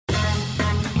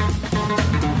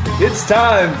It's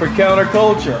time for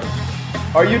Counterculture.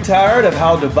 Are you tired of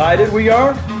how divided we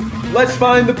are? Let's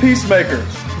find the peacemakers.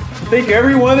 Think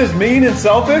everyone is mean and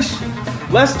selfish?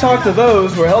 Let's talk to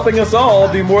those who are helping us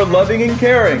all be more loving and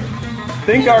caring.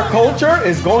 Think our culture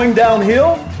is going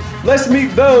downhill? Let's meet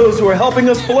those who are helping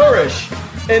us flourish.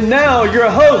 And now your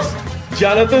host,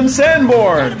 Jonathan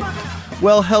Sanborn.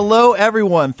 Well, hello,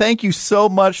 everyone. Thank you so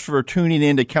much for tuning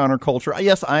in to Counterculture.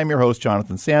 Yes, I'm your host,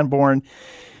 Jonathan Sanborn.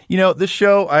 You know, this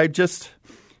show,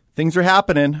 things are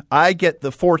happening. I get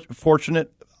the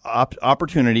fortunate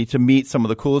opportunity to meet some of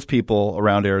the coolest people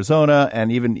around Arizona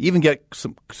and even get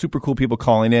some super cool people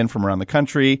calling in from around the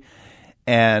country.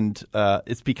 And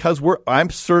it's because I'm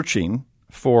searching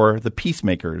for the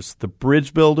peacemakers, the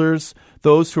bridge builders,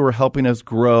 those who are helping us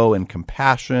grow in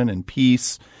compassion and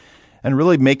peace, and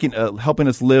really helping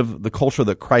us live the culture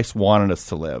that Christ wanted us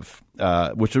to live,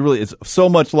 which really is so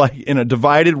much like in a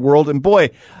divided world. And boy,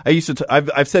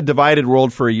 I've said divided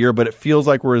world for a year, but it feels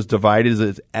like we're as divided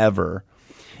as ever.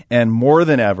 And more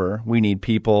than ever, we need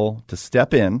people to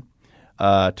step in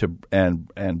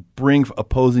and bring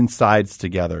opposing sides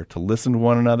together, to listen to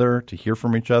one another, to hear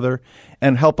from each other,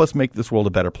 and help us make this world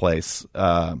a better place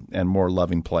and more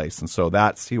loving place. And so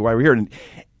that's why we're here.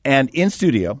 And in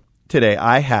studio today,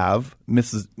 I have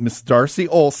Miss Darcy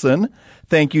Olson.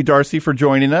 Thank you, Darcy, for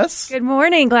joining us. Good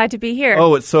morning. Glad to be here.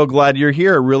 Oh, it's so glad you're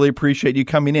here. Really appreciate you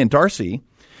coming in. Darcy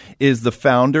is the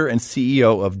founder and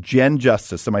CEO of Gen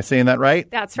Justice. Am I saying that right?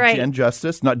 That's right. Gen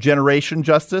Justice, not Generation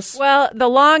Justice? Well, the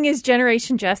long is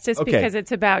Generation Justice because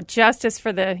it's about justice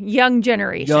for the young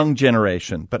generation. Young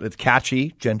generation, but it's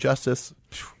catchy. Gen Justice.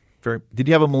 Did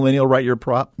you have a millennial write your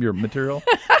material?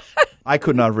 I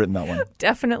could not have written that one.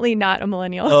 Definitely not a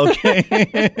millennial.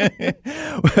 Okay.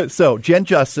 So Gen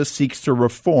Justice seeks to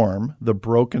reform the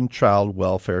broken child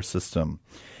welfare system.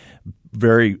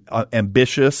 Very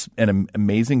ambitious and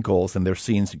amazing goals, and they're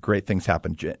seeing great things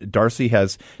happen. Darcy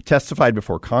has testified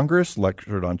before Congress,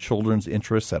 lectured on children's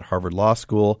interests at Harvard Law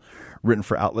School, written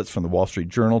for outlets from the Wall Street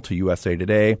Journal to USA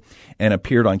Today, and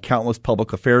appeared on countless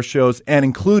public affairs shows, and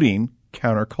including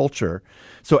Counterculture.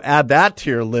 So add that to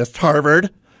your list, Harvard.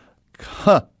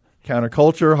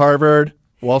 Counterculture, Harvard,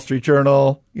 Wall Street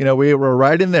Journal. You know, we're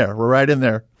right in there. We're right in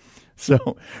there.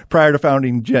 So prior to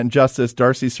founding Gen Justice,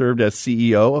 Darcy served as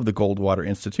CEO of the Goldwater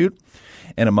Institute.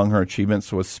 And among her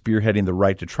achievements was spearheading the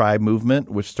Right to Try movement,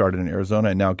 which started in Arizona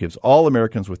and now gives all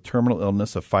Americans with terminal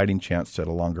illness a fighting chance to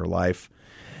a longer life.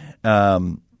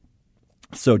 So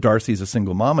Darcy's a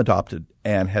single mom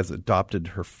and has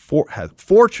adopted has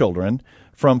four children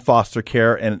from foster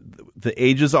care. And the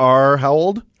ages are how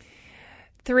old?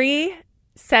 3,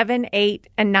 7, 8,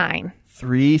 and 9.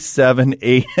 3, 7,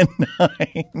 8, and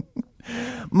 9.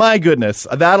 My goodness,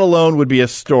 that alone would be a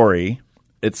story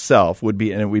itself.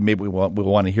 And we'll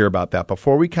want to hear about that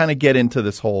before we kind of get into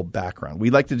this whole background.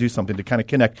 We'd like to do something to kind of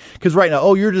connect because right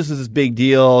now, you're just this big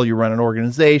deal. You run an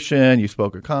organization. You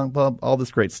spoke at Club, all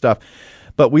this great stuff.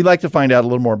 But we'd like to find out a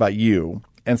little more about you.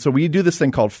 And so we do this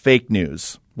thing called fake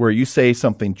news, where you say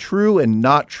something true and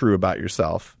not true about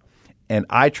yourself. And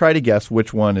I try to guess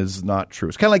which one is not true.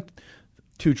 It's kind of like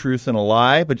 2 truths and a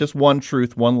lie, but just 1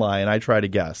 truth, 1 lie, and I try to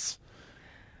guess.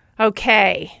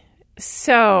 Okay.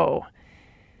 So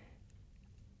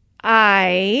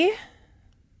I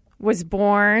was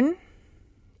born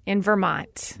in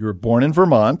Vermont. You were born in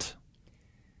Vermont.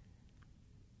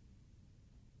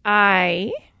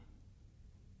 I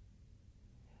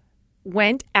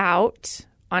went out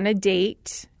on a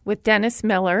date with Dennis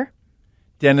Miller.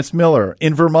 Dennis Miller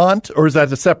in Vermont, or is that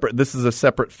this is a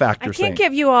separate fact you're saying? I can't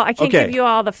give you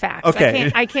all the facts.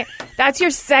 Okay. I can't. That's your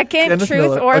second Dennis truth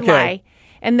Miller. or Okay. lie.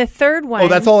 And the third one. Oh,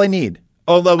 that's all I need.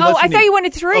 I thought you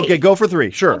wanted 3. Okay, go for 3.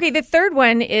 Sure. Okay, the third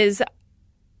one is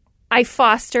I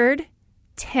fostered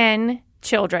 10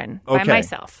 children by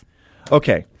myself.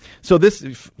 Okay. So this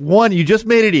one, you just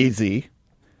made it easy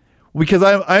because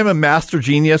I'm a master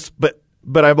genius, but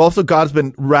I've also, God's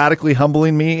been radically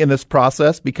humbling me in this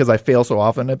process because I fail so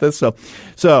often at this.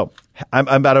 So I'm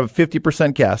about a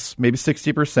 50% guess, maybe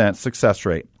 60% success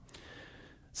rate.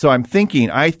 So I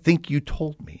think you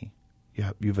told me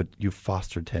you've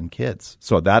fostered 10 kids.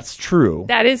 So that's true.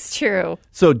 That is true.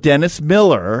 So Dennis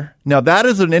Miller, now that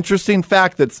is an interesting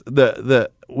fact that's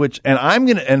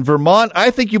and Vermont, I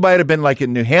think you might have been like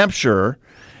in New Hampshire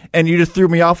and you just threw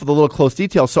me off with a little close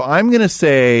detail. So I'm going to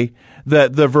say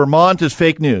that the Vermont is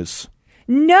fake news.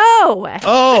 No.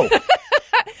 Oh.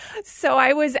 So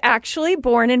I was actually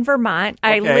born in Vermont.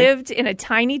 Okay. I lived in a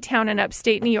tiny town in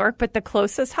upstate New York, but the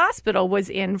closest hospital was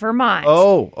in Vermont.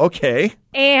 Oh, okay.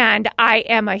 And I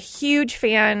am a huge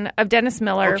fan of Dennis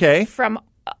Miller Okay. from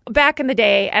back in the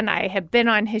day, and I have been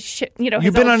on his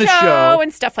You've been on his show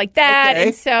and stuff like that. Okay.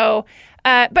 And so,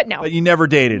 but no. But you never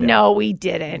dated him. No, we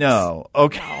didn't. No.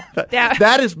 Okay. No.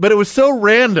 But it was so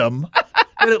random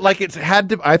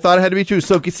that I thought it had to be true.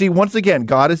 So see, once again,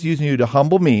 God is using you to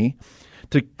humble me,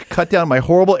 to cut down my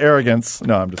horrible arrogance.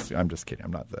 No, I'm just kidding.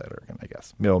 I'm not that arrogant, I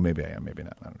guess. No, maybe I am, maybe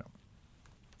not. I don't know.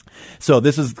 So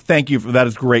thank you that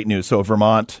is great news. So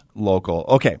Vermont local.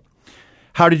 Okay.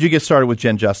 How did you get started with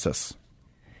Gen Justice?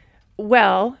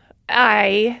 Well,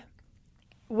 I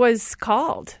was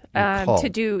called to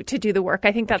do the work.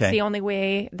 I think that's the only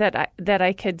way that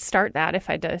I could start that if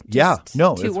I had to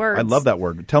two words. I love that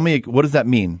word. Tell me, what does that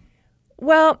mean?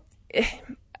 Well,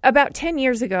 about 10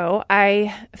 years ago,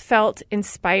 I felt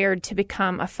inspired to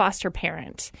become a foster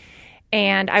parent.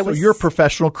 And So you're a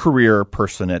professional career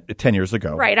person at 10 years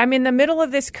ago. Right. I'm in the middle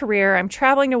of this career. I'm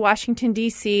traveling to Washington,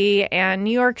 D.C. and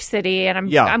New York City, and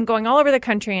I'm going all over the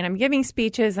country, and I'm giving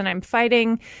speeches, and I'm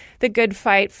fighting the good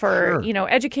fight for,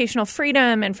 educational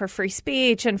freedom and for free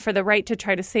speech and for the right to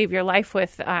try to save your life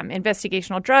with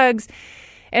investigational drugs.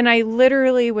 And I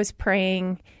literally was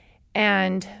praying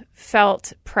and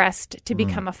felt pressed to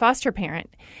become a foster parent.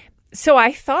 So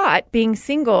I thought, being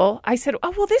single, I said,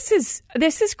 "Oh well, this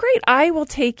is great. I will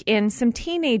take in some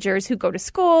teenagers who go to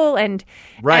school, and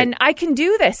I can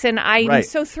do this, and I'm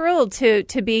so thrilled to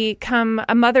become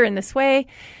a mother in this way."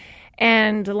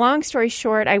 And long story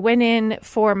short, I went in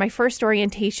for my first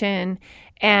orientation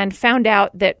and found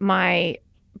out that my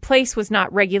place was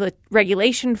not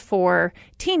regulation for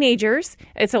teenagers.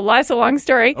 It's a long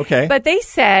story. Okay. But they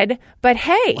said, but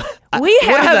hey, what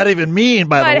does that even mean,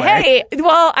 by the way? But hey,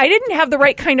 well, I didn't have the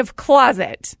right kind of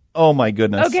closet. Oh, my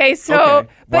goodness. Okay, so,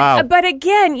 but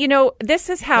again, this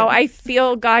is how I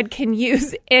feel God can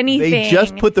use anything. They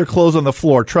just put their clothes on the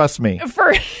floor, trust me.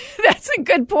 That's a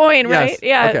good point, right?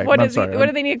 Yeah. Okay. What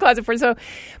do they need a closet for? So,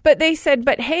 but they said,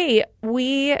 but hey,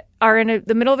 we are in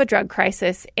the middle of a drug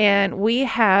crisis, and we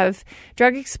have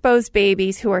drug-exposed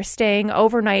babies who are staying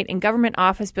overnight in government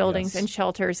office buildings and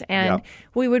shelters, and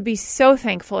we would be so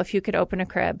thankful if you could open a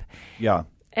crib. Yeah.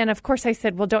 And of course I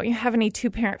said, well, don't you have any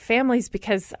two-parent families?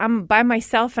 Because I'm by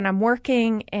myself and I'm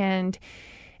working. And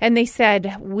they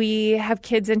said, we have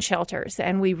kids in shelters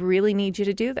and we really need you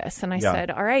to do this. And I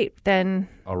said, all right, then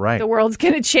the world's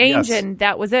going to change. Yes. And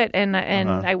that was it. And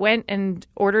I went and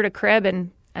ordered a crib,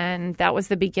 and that was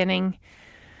the beginning.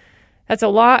 That's a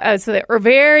lot. So the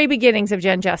very beginnings of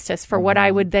Gen Justice for what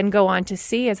I would then go on to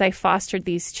see as I fostered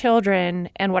these children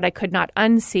and what I could not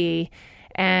unsee.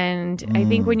 And I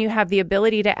think when you have the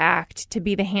ability to act, to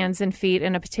be the hands and feet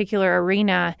in a particular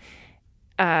arena,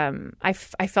 I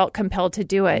felt compelled to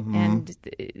do it. And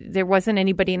there wasn't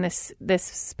anybody in this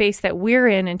space that we're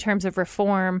in terms of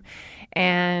reform.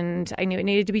 And I knew it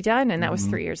needed to be done. And that was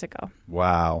 3 years ago.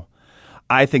 Wow.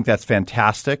 I think that's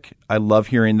fantastic. I love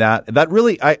hearing that. That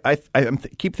really, I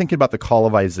keep thinking about the call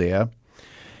of Isaiah,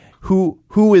 who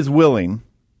is willing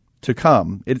to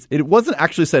come. It wasn't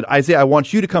actually said, Isaiah, I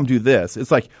want you to come do this.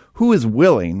 It's like, who is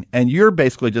willing? And you're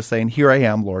basically just saying, here I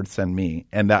am, Lord, send me.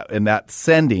 And that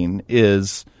sending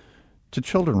is to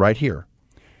children right here.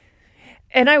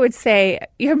 And I would say,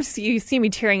 you see me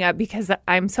tearing up because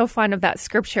I'm so fond of that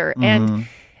scripture. And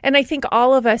I think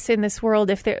all of us in this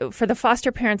world, for the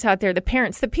foster parents out there, the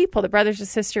parents, the people, the brothers and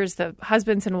sisters, the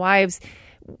husbands and wives,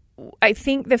 I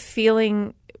think the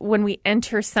feeling when we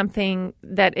enter something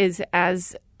that is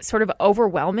as sort of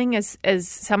overwhelming as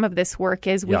some of this work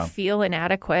is, we feel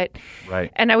inadequate.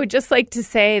 Right. And I would just like to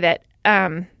say that,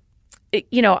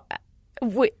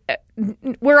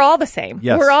 we're all the same.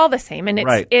 Yes. We're all the same. And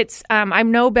it's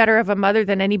I'm no better of a mother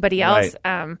than anybody else.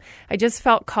 Right. I just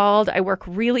felt called. I work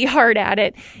really hard at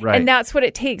it. Right. And that's what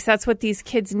it takes. That's what these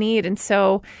kids need. And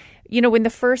so, when the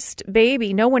first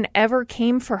baby, no one ever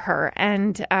came for her,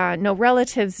 and no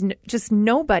relatives, just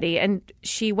nobody. And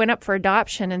she went up for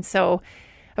adoption. And so,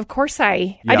 of course,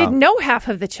 I didn't know half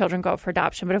of the children go up for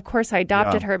adoption, but of course I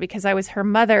adopted her because I was her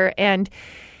mother. And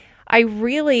I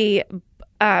really,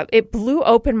 it blew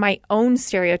open my own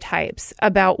stereotypes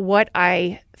about what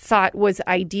I thought was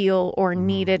ideal or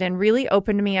needed, and really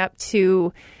opened me up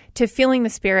to feeling the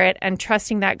Spirit and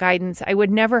trusting that guidance. I would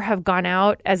never have gone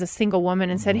out as a single woman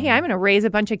and said, hey, I'm going to raise a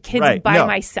bunch of kids by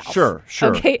myself. Sure.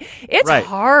 Okay. It's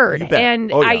hard.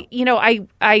 And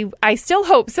I still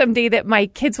hope someday that my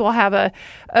kids will have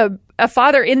a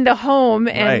father in the home.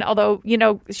 And although,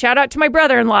 shout out to my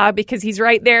brother-in-law because he's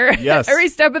right there every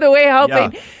step of the way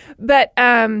helping. Yeah. But,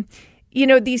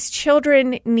 these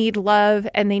children need love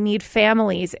and they need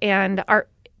families, and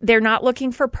they're not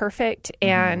looking for perfect.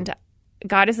 And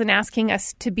God isn't asking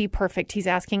us to be perfect. He's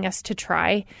asking us to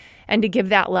try and to give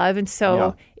that love. And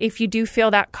so if you do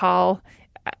feel that call,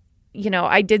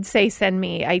 I did say, send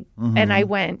me. And I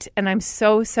went, and I'm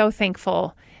so, so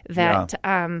thankful that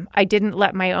I didn't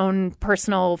let my own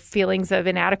personal feelings of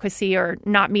inadequacy or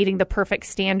not meeting the perfect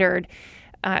standard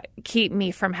keep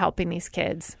me from helping these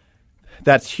kids.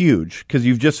 That's huge, because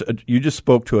you just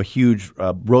spoke to a huge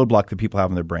roadblock that people have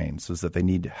in their brains, is that they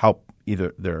need help,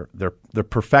 either their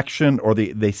perfection or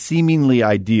the seemingly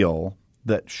ideal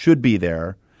that should be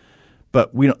there,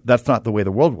 but that's not the way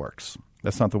the world works.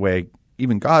 That's not the way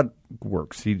even God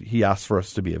works. He asks for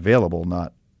us to be available,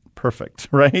 not perfect,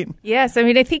 right? Yes. I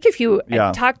mean, I think if you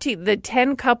talk to the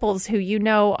 10 couples who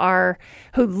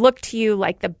who look to you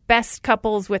like the best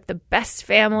couples with the best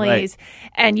families,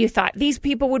 and you thought these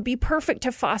people would be perfect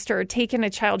to foster or take in a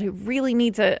child who really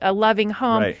needs a loving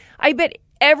home, I bet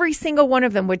every single one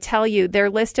of them would tell you their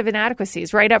list of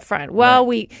inadequacies right up front. Well,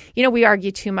 we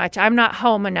argue too much. I'm not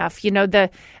home enough. We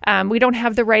don't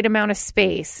have the right amount of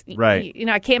space. Right.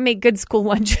 I can't make good school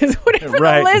lunches, whatever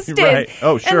the list is. Right.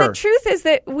 Oh, sure. And the truth is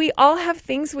that we all have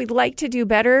things we'd like to do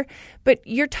better, but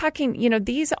you're talking,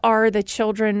 these are the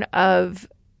children of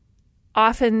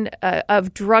often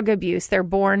of drug abuse. They're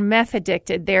born meth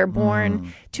addicted. They're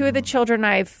born. Two of the children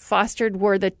I've fostered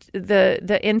were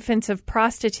the infants of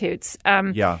prostitutes.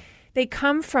 They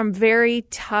come from very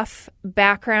tough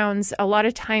backgrounds. A lot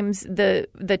of times,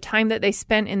 the time that they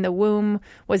spent in the womb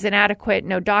was inadequate.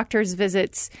 No doctor's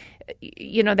visits.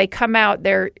 They come out.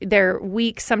 They're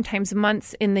weeks, sometimes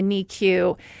months in the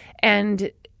NICU, and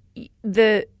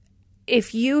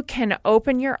if you can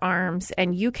open your arms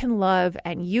and you can love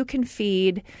and you can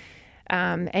feed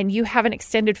and you have an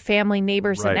extended family,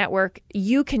 neighbors, and network,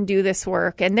 you can do this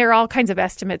work. And there are all kinds of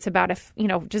estimates about if,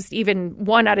 just even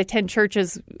 1 out of 10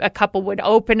 churches, a couple would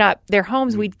open up their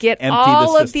homes, we'd get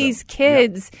all of these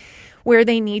kids where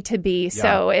they need to be.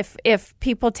 So if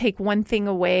people take one thing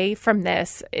away from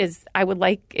this, is I would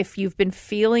like, if you've been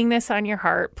feeling this on your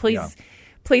heart,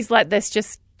 please let this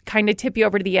just kind of tip you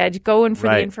over to the edge. Go in for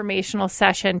the informational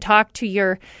session. Talk to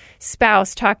your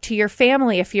spouse. Talk to your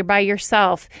family if you're by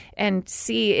yourself, and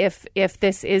see if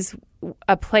this is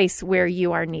a place where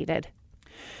you are needed.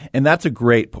 And that's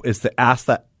is to ask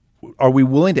that. Are we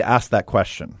willing to ask that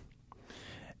question?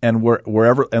 And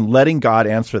wherever, and letting God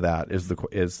answer that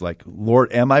is like,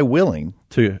 Lord, am I willing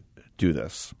to do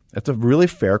this? That's a really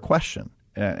fair question,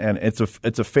 and it's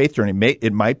a faith journey.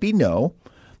 It might be no.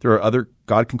 There are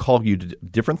God can call you to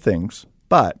different things,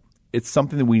 but it's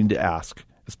something that we need to ask,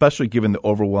 especially given the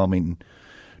overwhelming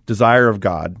desire of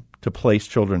God to place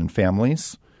children in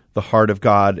families, the heart of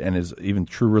God, and His even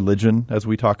true religion, as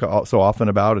we talk so often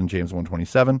about in James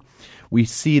 1:27. We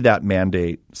see that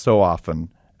mandate so often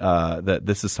that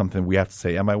this is something we have to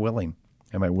say, am I willing?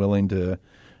 Am I willing to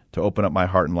open up my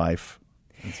heart and life?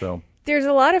 And so there's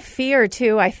a lot of fear,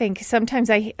 too. I think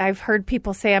sometimes I've heard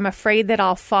people say, I'm afraid that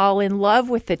I'll fall in love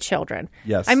with the children.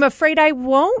 Yes. I'm afraid I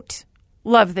won't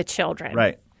love the children.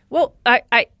 Right. Well,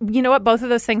 I you know what? Both of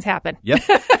those things happen. Yeah,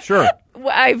 sure.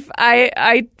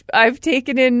 I've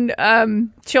taken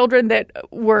in children that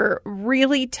were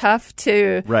really tough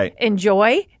to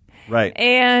enjoy. Right.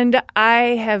 And I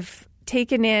have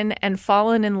taken in and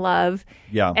fallen in love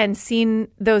and seen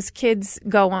those kids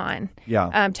go on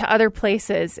to other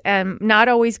places, and not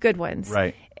always good ones.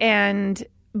 Right.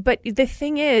 But the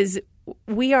thing is,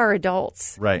 we are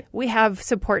adults. Right. We have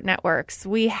support networks.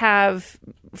 We have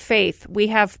faith. We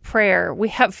have prayer. We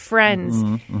have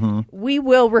friends. We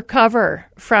will recover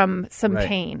from some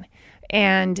pain.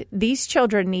 And these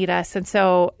children need us. And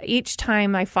so each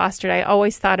time I fostered, I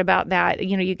always thought about that.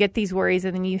 You get these worries,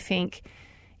 and then you think,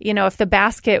 if the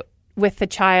basket with the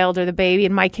child or the baby,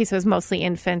 in my case it was mostly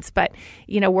infants, but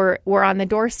we're on the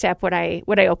doorstep, would I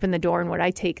open the door and would I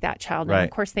take that child? Right. And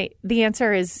of course the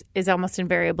answer is almost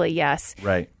invariably yes.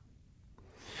 Right.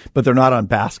 But they're not on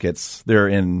baskets. They're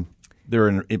in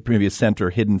maybe a center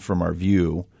hidden from our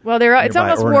view. Well, it's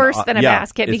almost worse than a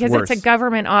basket, because it's a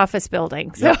government office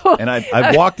building. So, and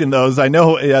I've walked in those. I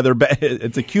know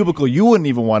it's a cubicle you wouldn't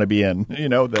even want to be in.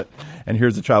 And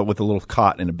here's a child with a little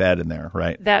cot and a bed in there,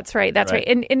 right? That's right. That's right.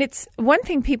 And it's one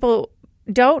thing people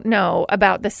don't know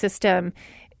about the system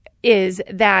is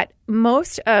that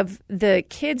most of the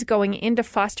kids going into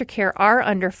foster care are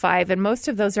under 5, and most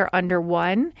of those are under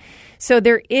 1. So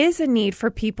there is a need for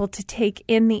people to take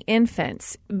in the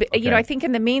infants. Okay. I think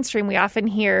in the mainstream we often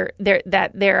hear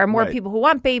that there are more people who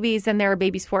want babies than there are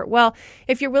babies for. Well,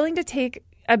 if you're willing to take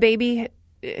a baby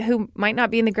who might not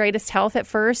be in the greatest health at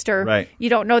first, or you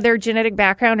don't know their genetic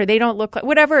background, or they don't look like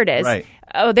whatever it is. Right.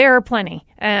 Oh, there are plenty.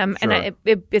 Sure. And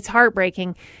it's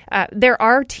heartbreaking. There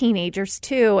are teenagers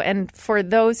too. And for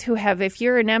those who have, if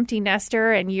you're an empty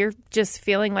nester and you're just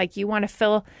feeling like you want to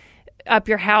fill up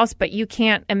your house, but you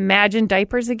can't imagine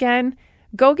diapers again,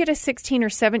 go get a 16 or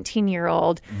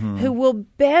 17-year-old who will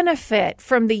benefit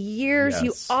from the years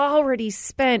you already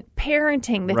spent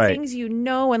parenting, the things you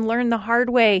know and learn the hard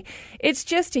way. It's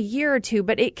just a year or two,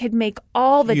 but it could make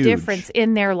all the difference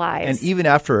in their lives. And even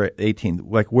after 18,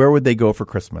 like, where would they go for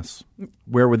Christmas?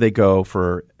 Where would they go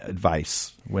for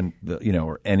advice when,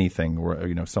 or anything,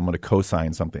 or, someone to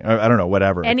co-sign something? I don't know,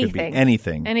 whatever. Anything. It could be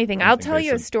anything. Anything. I'll tell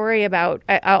you a story about,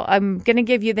 I'm going to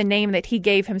give you the name that he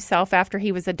gave himself after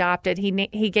he was adopted.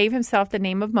 He gave himself the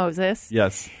name of Moses.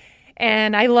 Yes.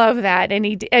 And I love that. And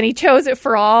he chose it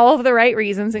for all of the right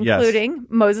reasons, including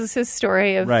Moses'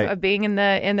 story of being in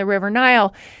the River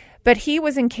Nile. But he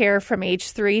was in care from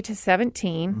age 3 to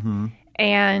 17.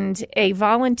 And a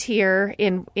volunteer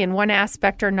in one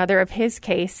aspect or another of his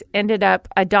case ended up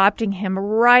adopting him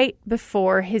right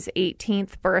before his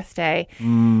 18th birthday.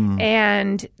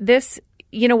 And this,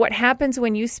 what happens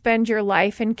when you spend your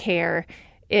life in care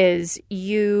is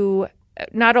you,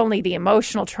 not only the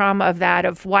emotional trauma of that,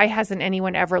 of why hasn't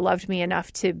anyone ever loved me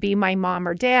enough to be my mom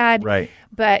or dad,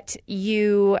 but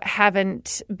you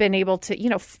haven't been able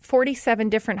to, 47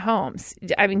 different homes.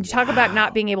 I mean, talk about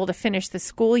not being able to finish the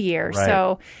school year.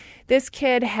 So this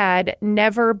kid had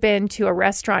never been to a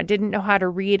restaurant, didn't know how to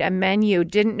read a menu,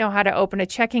 didn't know how to open a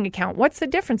checking account. What's the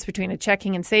difference between a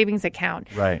checking and savings account?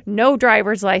 No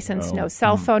driver's license, no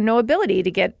cell phone, no ability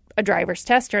to get a driver's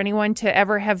test or anyone to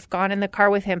ever have gone in the car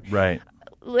with him.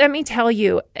 Let me tell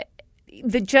you,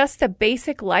 just the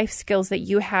basic life skills that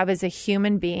you have as a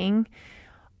human being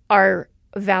are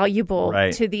valuable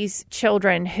to these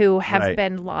children who have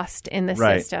been lost in the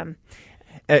system.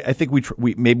 I think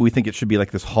we think it should be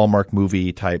like this Hallmark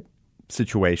movie type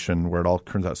situation where it all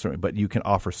turns out certain, but you can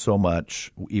offer so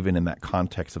much even in that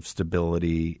context of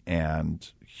stability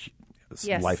and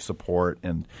life support.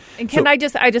 And can I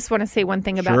just want to say one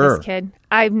thing about this kid.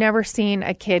 I've never seen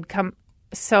a kid come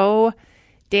so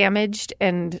damaged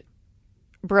and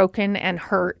broken and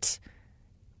hurt,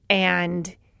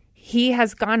 and he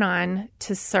has gone on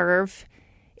to serve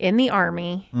in the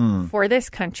Army for this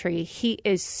country. He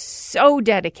is so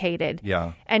dedicated,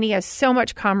 and he has so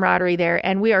much camaraderie there,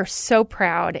 and we are so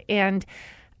proud. And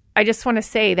I just want to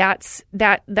say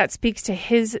that speaks to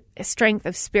his strength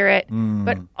of spirit,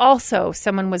 but also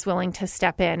someone was willing to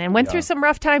step in and went through some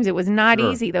rough times. It was not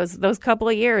easy those couple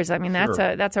of years. I mean,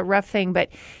 that's a rough thing, but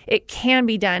it can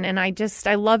be done. And I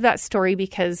love that story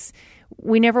because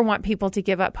we never want people to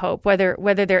give up hope, whether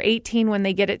they're 18 when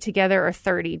they get it together or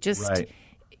 30.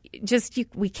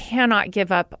 We cannot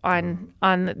give up on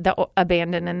the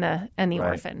abandoned and the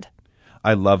orphaned.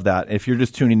 I love that. If you're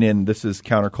just tuning in, this is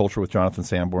Counterculture with Jonathan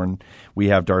Sanborn. We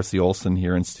have Darcy Olson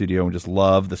here in studio and just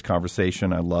love this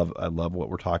conversation. I love what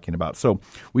we're talking about. So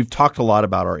we've talked a lot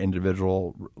about our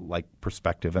individual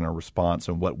perspective and our response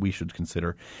and what we should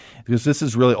consider, because this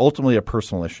is really ultimately a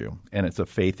personal issue and it's a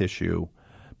faith issue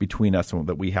between us and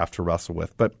that we have to wrestle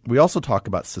with. But we also talk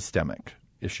about systemic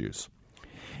issues.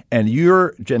 And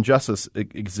your justice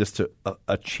exists to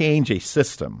change a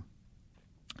system.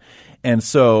 And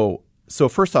so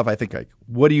first off, I think,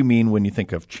 what do you mean when you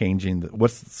think of changing?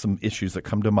 What's some issues that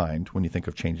come to mind when you think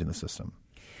of changing the system?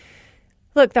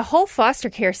 Look, the whole foster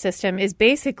care system is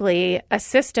basically a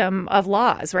system of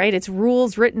laws, right? It's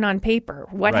rules written on paper.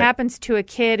 What happens to a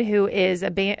kid who is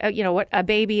a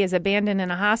baby is abandoned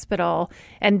in a hospital,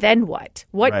 and then what?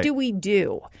 What do we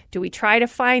do? Do we try to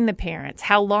find the parents?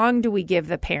 How long do we give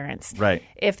the parents?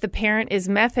 If the parent is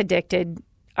meth addicted,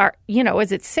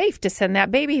 is it safe to send that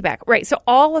baby back? So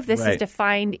all of this is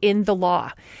defined in the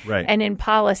law and in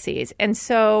policies. And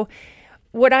so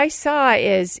what I saw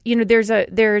is,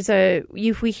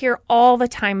 we hear all the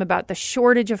time about the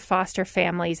shortage of foster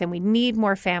families, and we need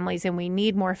more families, and we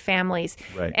need more families.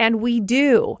 And we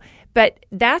do. But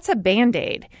that's a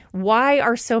Band-Aid. Why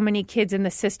are so many kids in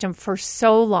the system for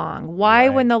so long? Why,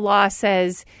 when the law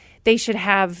says they should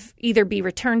have either be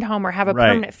returned home or have a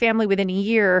permanent family within a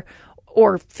year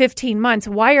or 15 months,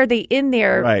 why are they in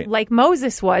there like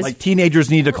Moses was? Like teenagers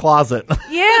need a closet.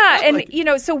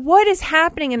 And, so what is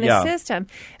happening in the system?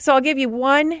 So I'll give you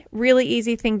one really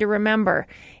easy thing to remember.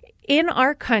 In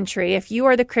our country, if you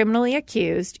are the criminally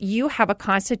accused, you have a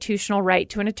constitutional right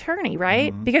to an attorney,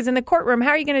 right? Mm-hmm. Because in the courtroom, how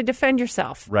are you going to defend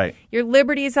yourself? Your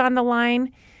liberty is on the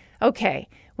line. Okay.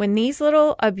 When these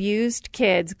little abused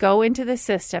kids go into the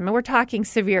system, and we're talking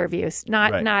severe abuse,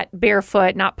 not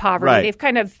barefoot, not poverty, they've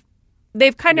kind of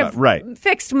they've kind of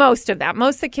fixed most of that.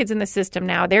 Most of the kids in the system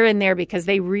now, they're in there because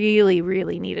they really,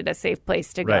 really needed a safe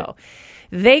place to go.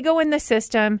 They go in the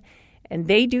system, and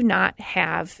they do not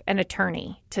have an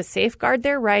attorney to safeguard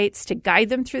their rights, to guide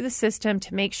them through the system,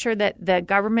 to make sure that the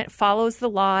government follows the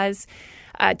laws,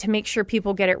 to make sure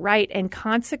people get it right. And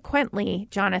consequently,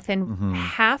 Jonathan,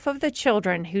 half of the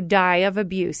children who die of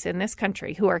abuse in this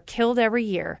country, who are killed every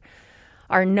year,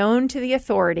 are known to the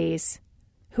authorities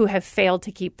who have failed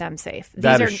to keep them safe.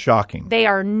 That is shocking. They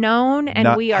are known,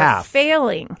 and we are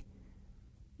failing.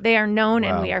 They are known,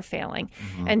 and we are failing.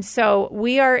 And so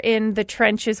we are in the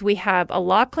trenches. We have a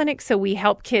law clinic, so we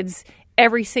help kids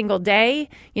every single day.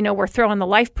 You know, we're throwing the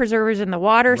life preservers in the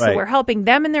water, so we're helping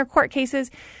them in their court cases.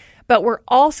 But we're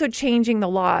also changing the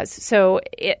laws. So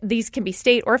these can be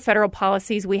state or federal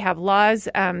policies. We have laws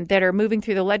that are moving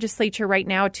through the legislature right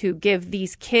now to give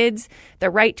these kids the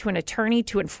right to an attorney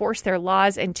to enforce their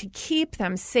laws and to keep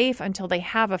them safe until they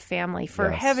have a family, for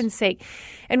heaven's sake.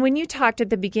 And when you talked at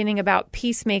the beginning about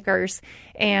peacemakers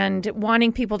and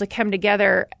wanting people to come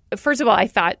together, first of all, I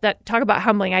thought that, talk about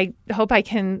humbling. I hope I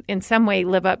can in some way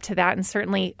live up to that, and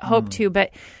certainly hope to.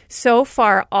 But so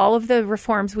far, all of the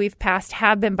reforms we've passed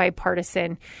have been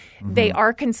bipartisan. They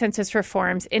are consensus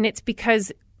reforms, and it's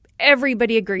because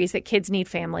everybody agrees that kids need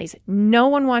families. No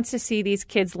one wants to see these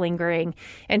kids lingering.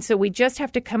 And so we just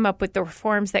have to come up with the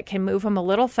reforms that can move them a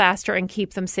little faster and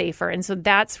keep them safer. And so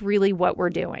that's really what we're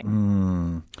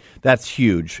doing. That's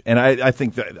huge. And I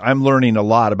think that I'm learning a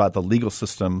lot about the legal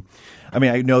system. I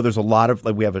mean, I know there's a lot of,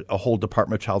 like, we have a whole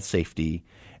Department of Child Safety,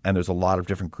 and there's a lot of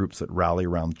different groups that rally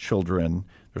around children.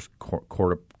 There's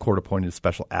court-appointed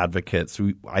special advocates.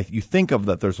 So you think of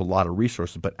that there's a lot of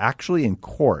resources, but actually in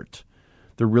court,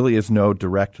 there really is no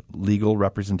direct legal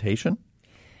representation?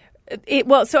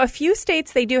 So a few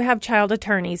states, they do have child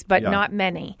attorneys, but not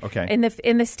many. Okay.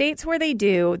 In the states where they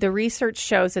do, the research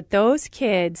shows that those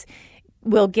kids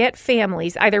will get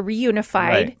families either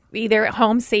reunified, either at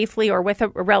home safely or with a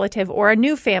relative, or a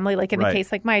new family, like in the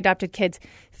case like my adopted kids,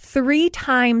 3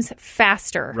 times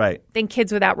faster than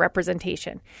kids without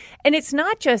representation. And it's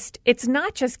not just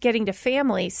getting to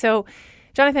family. So,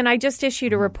 Jonathan, I just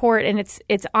issued a report, and it's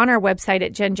on our website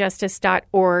at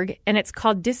genjustice.org, and it's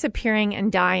called Disappearing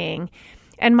and Dying.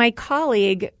 And my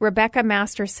colleague, Rebecca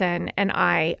Masterson, and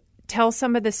I tell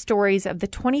some of the stories of the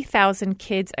 20,000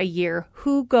 kids a year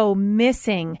who go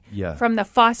missing from the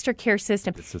foster care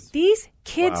system. These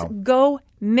kids go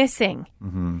missing,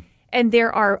 and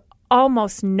there are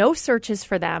almost no searches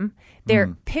for them.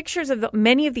 Their pictures of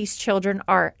many of these children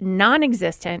are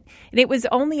non-existent. And it was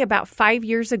only about 5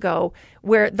 years ago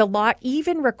where the law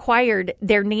even required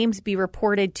their names be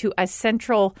reported to a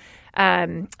central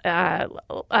legal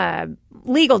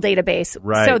database,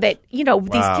 so that,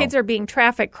 these kids are being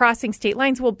trafficked, crossing state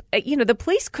lines. Well, the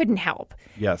police couldn't help.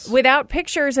 Yes. Without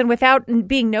pictures and without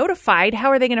being notified,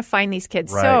 how are they going to find these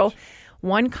kids? So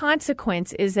one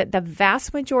consequence is that the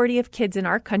vast majority of kids in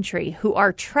our country who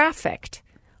are trafficked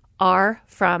are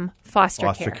from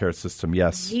foster care system.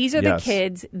 Yes. These are the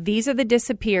kids. These are the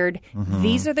disappeared.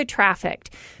 These are the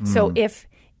trafficked. So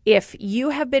if you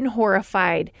have been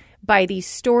horrified by these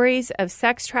stories of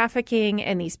sex trafficking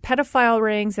and these pedophile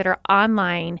rings that are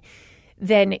online,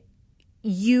 then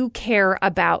you care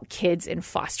about kids in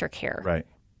foster care. Right.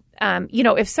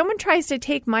 If someone tries to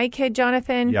take my kid,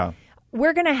 Jonathan,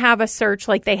 we're going to have a search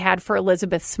like they had for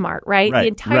Elizabeth Smart, right? The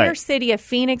entire city of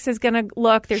Phoenix is going to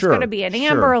look. There's going to be an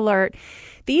Amber Alert.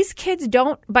 These kids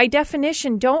by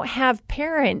definition, don't have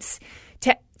parents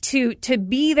to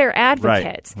be their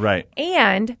advocates. Right.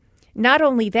 And not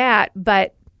only that,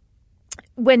 but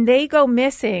when they go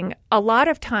missing, a lot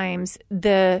of times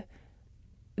the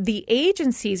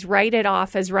agencies write it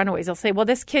off as runaways. They'll say, well,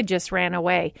 this kid just ran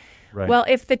away. Right. Well,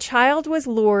 if the child was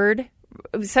lured,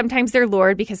 sometimes they're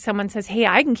lured because someone says, hey,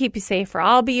 I can keep you safe, or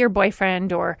I'll be your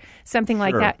boyfriend, or something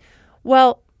like that.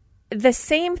 Well, the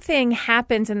same thing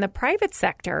happens in the private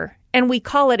sector, and we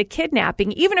call it a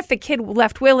kidnapping, even if the kid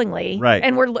left willingly. Right.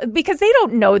 And because they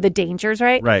don't know the dangers,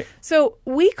 right? Right. So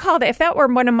we call that, if that were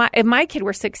if my kid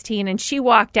were 16 and she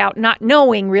walked out not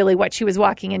knowing really what she was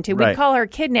walking into, we call her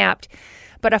kidnapped.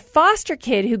 But a foster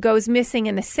kid who goes missing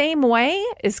in the same way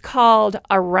is called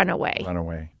a runaway.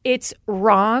 It's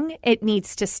wrong. It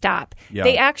needs to stop.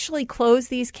 They actually close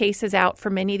these cases out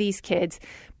for many of these kids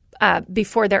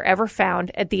before they're ever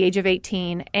found at the age of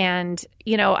 18. And,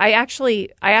 I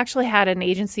actually had an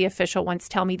agency official once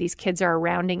tell me these kids are a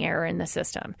rounding error in the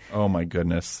system. Oh, my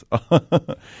goodness.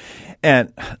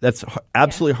 And that's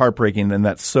absolutely heartbreaking. And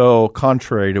that's so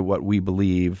contrary to what we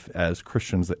believe as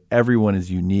Christians, that everyone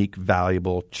is unique,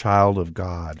 valuable child of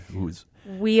God.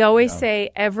 We always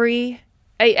say every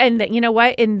And you know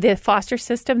what? In the foster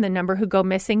system, the number who go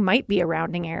missing might be a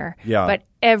rounding error. Yeah. But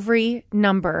every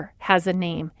number has a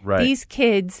name. Right. These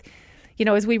kids,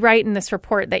 as we write in this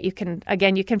report that you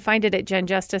can find it at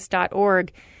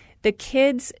genjustice.org, the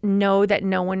kids know that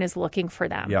no one is looking for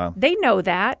them. Yeah. They know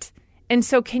that. And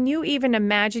so can you even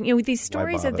imagine, these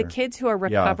stories of the kids who are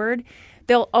recovered,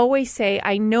 they'll always say,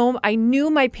 I knew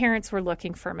my parents were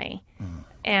looking for me.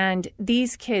 And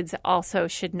these kids also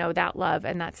should know that love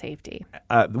and that safety.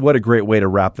 What a great way to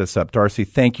wrap this up. Darcy,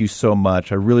 thank you so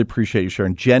much. I really appreciate you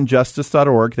sharing.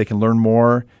 genjustice.org. They can learn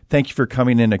more. Thank you for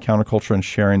coming into Counterculture and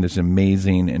sharing this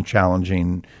amazing and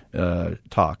challenging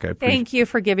talk. Thank you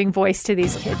for giving voice to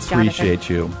these kids, Jonathan. Appreciate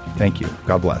you. Thank you.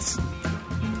 God bless.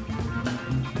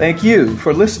 Thank you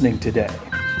for listening today.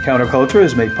 Counterculture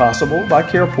is made possible by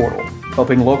Care Portal,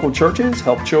 helping local churches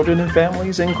help children and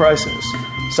families in crisis.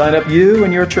 Sign up you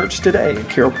and your church today at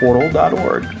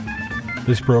careportal.org.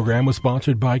 This program was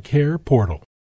sponsored by Care Portal.